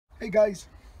Hey guys,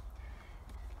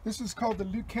 this is called the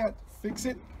Lukat Fix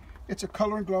It. It's a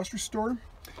color and gloss restore.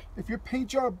 If your paint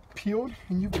job peeled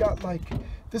and you've got like,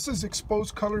 this is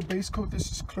exposed color base coat,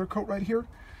 this is clear coat right here.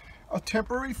 A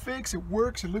temporary fix, it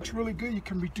works, it looks really good. You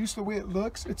can reduce the way it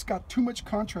looks. It's got too much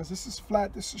contrast. This is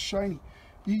flat, this is shiny.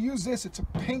 You use this, it's a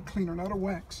paint cleaner, not a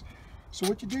wax. So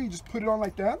what you do, you just put it on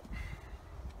like that.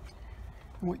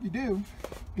 And what you do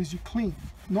is you clean.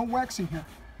 No waxing here.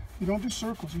 You don't do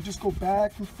circles, you just go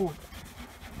back and forth.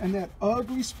 And that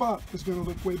ugly spot is gonna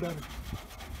look way better.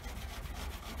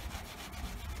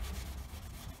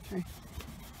 Okay.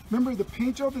 Remember, the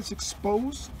paint job that's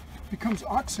exposed becomes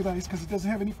oxidized because it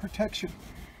doesn't have any protection,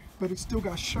 but it's still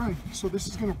got shine. So this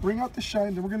is gonna bring out the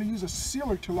shine, then we're gonna use a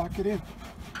sealer to lock it in.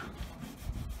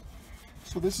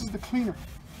 So this is the cleaner.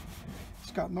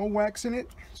 It's got no wax in it,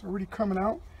 it's already coming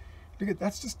out. Look at,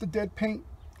 that's just the dead paint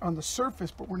on the surface,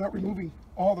 but we're not removing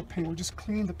all the paint, we're just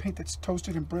cleaning the paint that's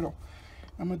toasted and brittle.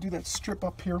 I'm gonna do that strip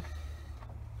up here.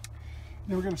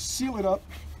 Then we're gonna seal it up,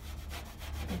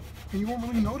 and you won't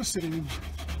really notice it anymore.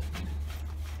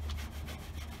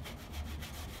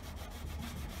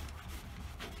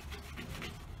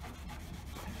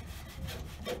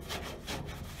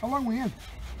 How long are we in?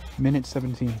 Minute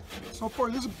 17. So far,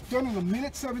 this is done in a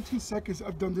minute 17 seconds.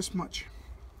 I've done this much.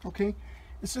 Okay?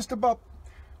 It's just about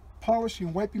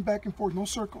polishing, wiping back and forth, no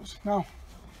circles. Now,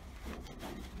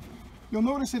 you'll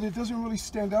notice that it doesn't really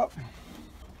stand up.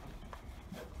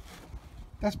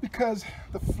 That's because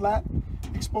the flat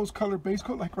exposed color base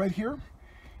coat, like right here,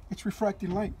 it's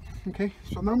refracting light. Okay?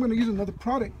 So now I'm going to use another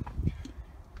product.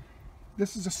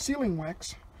 This is a sealing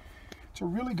wax. It's a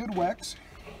really good wax.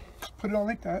 Put it on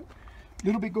like that. A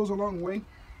little bit goes a long way.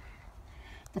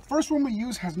 The first one we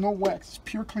use has no wax. It's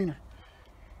pure cleaner.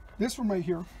 This one right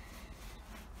here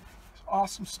is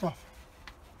awesome stuff.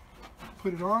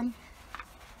 Put it on.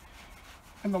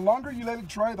 And the longer you let it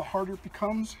dry, the harder it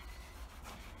becomes.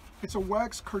 It's a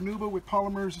wax carnauba with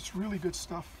polymers. It's really good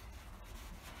stuff.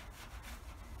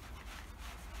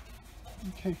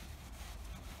 Okay.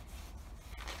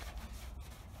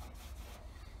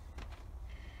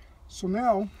 So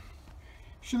now, you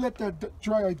should let that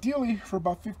dry ideally for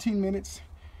about 15 minutes,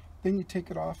 then you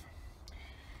take it off.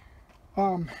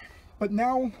 But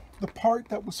now the part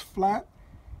that was flat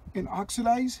and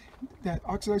oxidized, that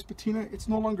oxidized patina, it's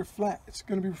no longer flat. It's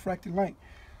going to be refracting light.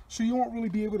 So you won't really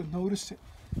be able to notice it.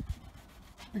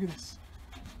 Look at this.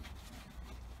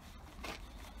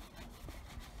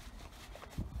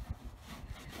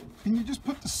 And you just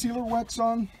put the sealer wax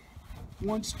on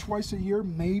once, twice a year,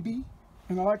 maybe.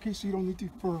 In our case, you don't need to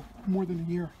for more than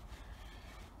a year.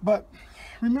 But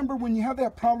remember, when you have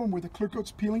that problem where the clear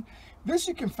coat's peeling, this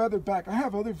you can feather back. I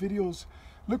have other videos.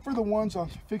 Look for the ones on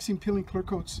fixing peeling clear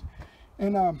coats.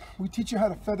 And we teach you how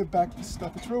to feather back this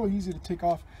stuff. It's really easy to take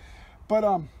off.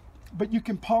 But you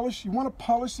can polish. You want to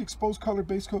polish the exposed color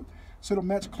base coat so it'll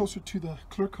match closer to the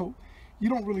clear coat. You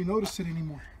don't really notice it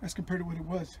anymore as compared to what it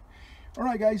was. All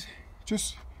right, guys,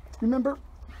 just remember,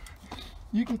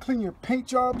 you can clean your paint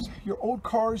jobs, your old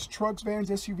cars, trucks, vans,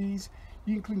 SUVs.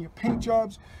 You can clean your paint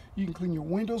jobs. You can clean your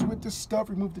windows with this stuff,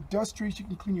 remove the dust streaks. You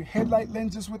can clean your headlight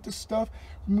lenses with this stuff,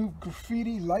 remove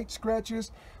graffiti, light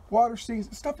scratches, water stains.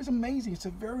 This stuff is amazing. It's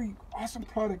a very awesome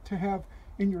product to have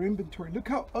in your inventory. Look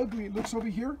how ugly it looks over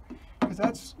here, because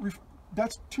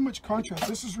that's too much contrast.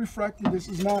 This is refracting. This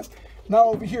is not. Now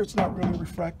over here, it's not really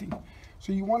refracting.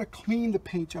 So you want to clean the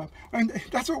paint job. And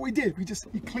that's what we did.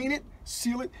 You clean it,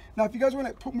 seal it. Now, if you guys want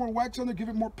to put more wax on there, give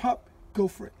it more pop, go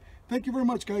for it. Thank you very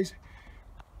much, guys.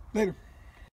 Later.